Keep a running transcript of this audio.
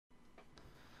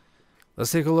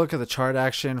Let's take a look at the chart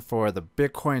action for the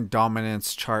Bitcoin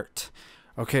dominance chart.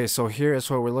 Okay, so here is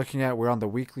what we're looking at. We're on the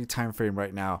weekly time frame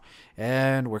right now,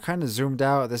 and we're kind of zoomed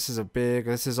out. This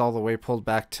is all the way pulled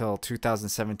back till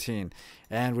 2017,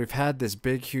 and we've had this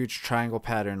big huge triangle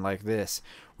pattern like this.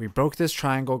 We broke this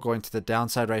triangle going to the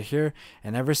downside right here,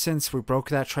 and ever since we broke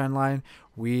that trend line,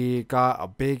 we got a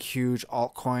big huge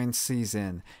altcoin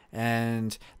season,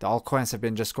 and the altcoins have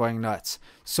been just going nuts.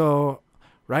 So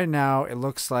right now, it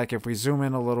looks like if we zoom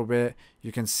in a little bit,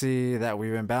 you can see that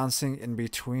we've been bouncing in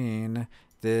between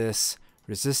this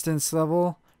resistance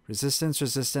level,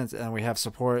 resistance, and we have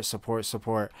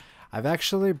support. I've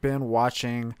actually been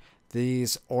watching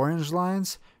these orange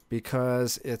lines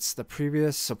because it's the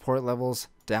previous support levels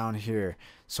down here.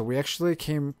 So we actually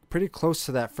came pretty close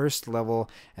to that first level,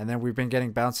 and then we've been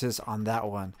getting bounces on that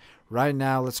one. Right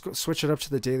now, let's go switch it up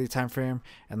to the daily time frame,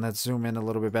 and let's zoom in a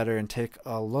little bit better and take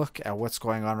a look at what's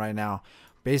going on right now.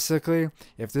 Basically,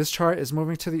 if this chart is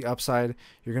moving to the upside,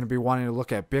 you're going to be wanting to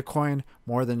look at Bitcoin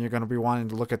more than you're going to be wanting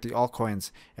to look at the altcoins.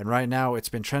 And right now, it's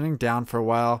been trending down for a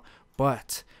while,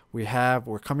 but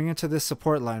we're coming into this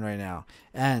support line right now,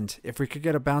 and if we could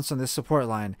get a bounce on this support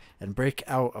line and break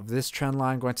out of this trend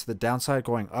line going to the downside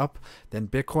going up, then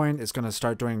Bitcoin is going to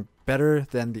start doing better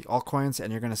than the altcoins,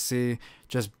 and you're going to see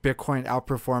just Bitcoin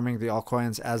outperforming the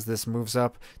altcoins as this moves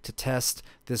up to test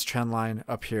this trend line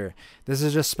up here. This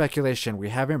is just speculation. We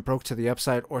haven't broke to the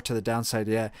upside or to the downside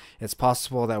yet. It's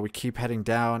possible that we keep heading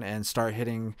down and start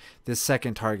hitting this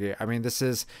second target. I mean,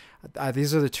 these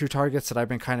are the two targets that I've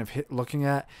been kind of looking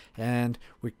at, and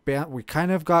we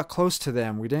kind of got close to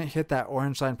them. We didn't hit that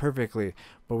orange line perfectly,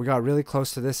 but we got really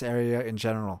close to this area in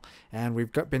general, and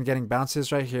been getting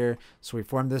bounces right here. So we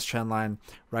formed this trend line.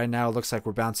 Right now it looks like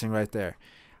we're bouncing right there.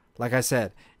 Like I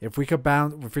said, if we could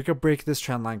break this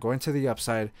trend line going to the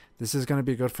upside, this is going to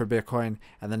be good for Bitcoin.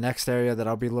 And the next area that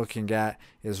I'll be looking at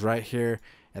is right here.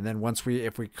 And then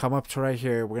if we come up to right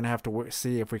here, we're going to have to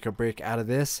see if we could break out of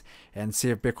this and see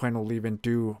if Bitcoin will even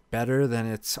do better than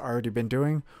it's already been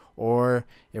doing, or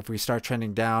if we start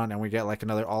trending down and we get like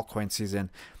another altcoin season.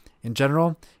 In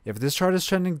general, if this chart is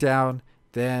trending down,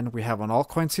 then we have an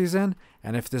altcoin season,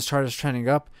 and if this chart is trending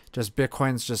up, just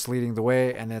Bitcoin's just leading the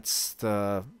way, and it's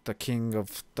the king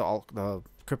of the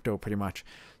crypto pretty much.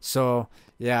 So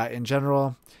yeah, in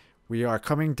general, we are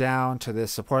coming down to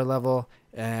this support level,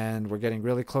 and we're getting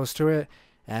really close to it,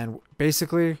 and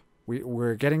basically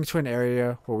we're getting to an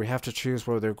area where we have to choose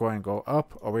whether they're going to go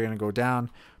up or we're going to go down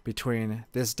between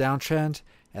this downtrend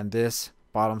and this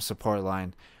bottom support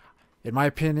line. In my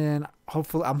opinion,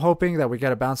 I'm hoping that we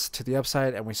get a bounce to the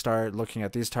upside and we start looking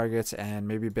at these targets, and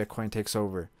maybe Bitcoin takes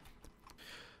over.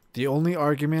 The only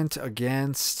argument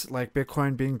against like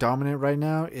Bitcoin being dominant right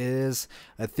now is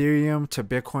Ethereum to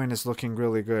Bitcoin is looking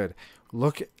really good.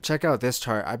 Check out this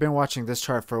chart. I've been watching this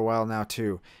chart for a while now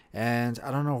too, and I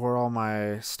don't know where all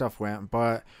my stuff went,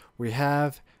 but we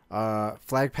have a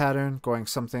flag pattern going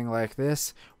something like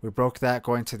this. We broke that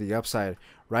going to the upside.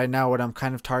 Right now, what I'm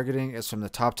kind of targeting is from the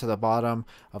top to the bottom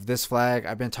of this flag.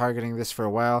 I've been targeting this for a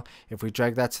while. If we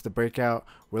drag that to the breakout,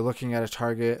 we're looking at a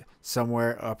target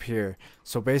somewhere up here.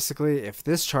 So basically, if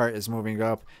this chart is moving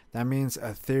up, that means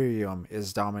Ethereum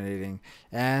is dominating.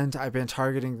 And I've been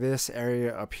targeting this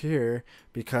area up here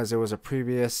because it was a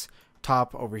previous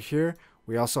top over here.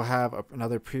 We also have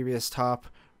another previous top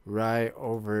right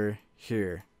over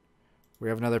here. We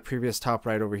have another previous top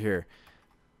right over here.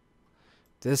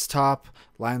 This top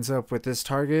lines up with this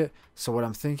target. So what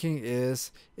I'm thinking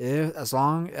is, as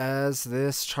long as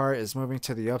this chart is moving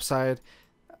to the upside,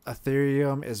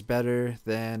 Ethereum is better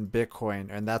than Bitcoin.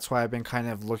 And that's why I've been kind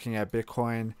of looking at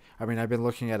Bitcoin. I mean, I've been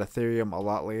looking at Ethereum a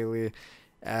lot lately,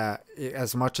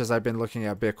 as much as I've been looking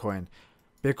at Bitcoin.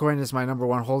 Bitcoin is my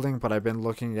 #1 holding, but I've been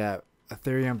looking at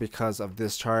Ethereum because of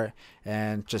this chart.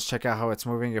 And just check out how it's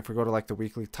moving. If we go to like the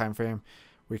weekly time frame,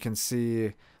 we can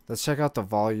see. Let's check out the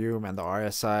volume and the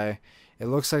RSI. It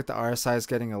looks like the RSI is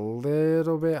getting a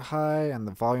little bit high and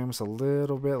the volume's a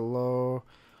little bit low.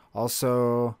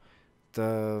 Also,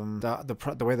 the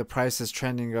way the price is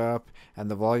trending up and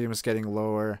the volume is getting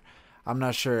lower. I'm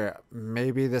not sure.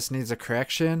 Maybe this needs a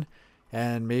correction,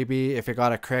 and maybe if it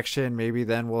got a correction, maybe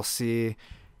then we'll see.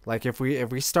 Like if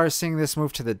we start seeing this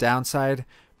move to the downside,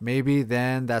 maybe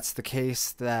then that's the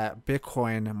case that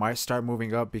Bitcoin might start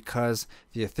moving up because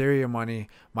the Ethereum money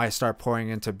might start pouring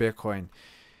into Bitcoin.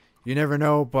 You never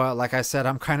know, but like I said,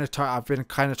 I've been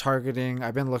kind of targeting.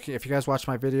 I've been looking. If you guys watch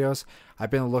my videos,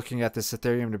 I've been looking at this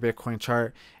Ethereum to Bitcoin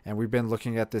chart, and we've been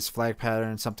looking at this flag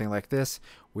pattern, something like this.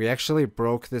 We actually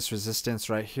broke this resistance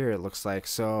right here. It looks like.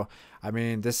 So I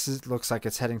mean, looks like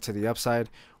it's heading to the upside.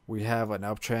 We have an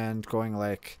uptrend going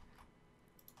like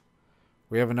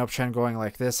we have an uptrend going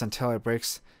like this until it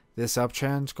breaks this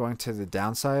uptrend going to the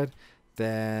downside,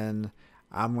 then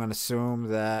I'm going to assume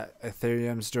that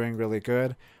Ethereum's doing really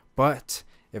good. But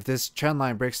if this trend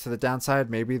line breaks to the downside,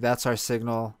 maybe that's our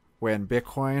signal when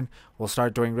Bitcoin will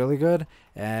start doing really good,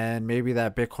 and maybe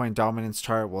that Bitcoin dominance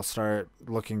chart will start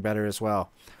looking better as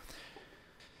well.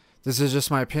 This is just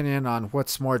my opinion on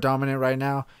what's more dominant right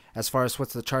now as far as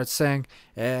what's the chart's saying.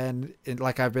 And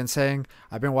like I've been saying,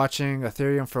 I've been watching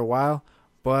Ethereum for a while,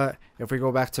 but if we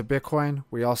go back to Bitcoin,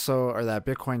 we also are that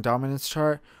Bitcoin dominance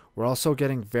chart. We're also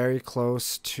getting very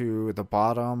close to the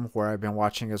bottom where I've been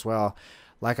watching as well.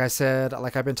 Like I said,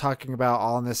 like I've been talking about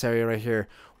all in this area right here,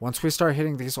 once we start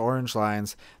hitting these orange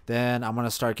lines, then I'm going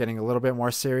to start getting a little bit more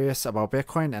serious about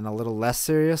Bitcoin and a little less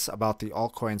serious about the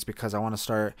altcoins, because I want to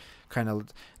start kind of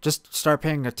just start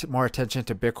paying more attention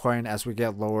to Bitcoin as we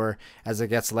get lower, as it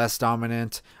gets less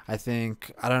dominant. I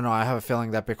don't know, I have a feeling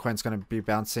that Bitcoin's going to be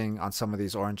bouncing on some of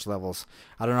these orange levels.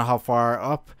 I don't know how far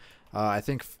up. I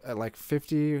think like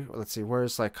 50, let's see,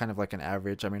 where's like kind of like an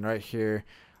average? I mean, right here,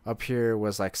 up here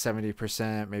was like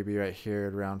 70%, maybe right here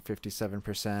at around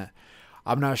 57%.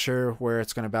 I'm not sure where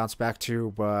it's going to bounce back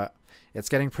to, but it's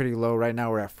getting pretty low. Right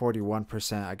now we're at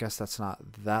 41%. I guess that's not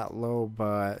that low,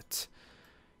 but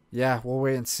yeah, we'll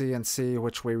wait and see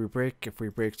which way we break. If we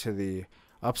break to the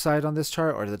upside on this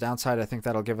chart or the downside, I think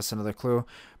that'll give us another clue.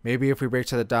 Maybe if we break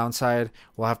to the downside,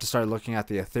 we'll have to start looking at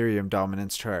the Ethereum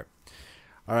dominance chart.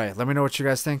 All right, let me know what you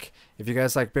guys think. If you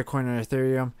guys like Bitcoin and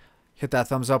Ethereum, hit that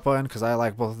thumbs up button because I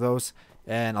like both of those,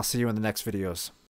 and I'll see you in the next videos.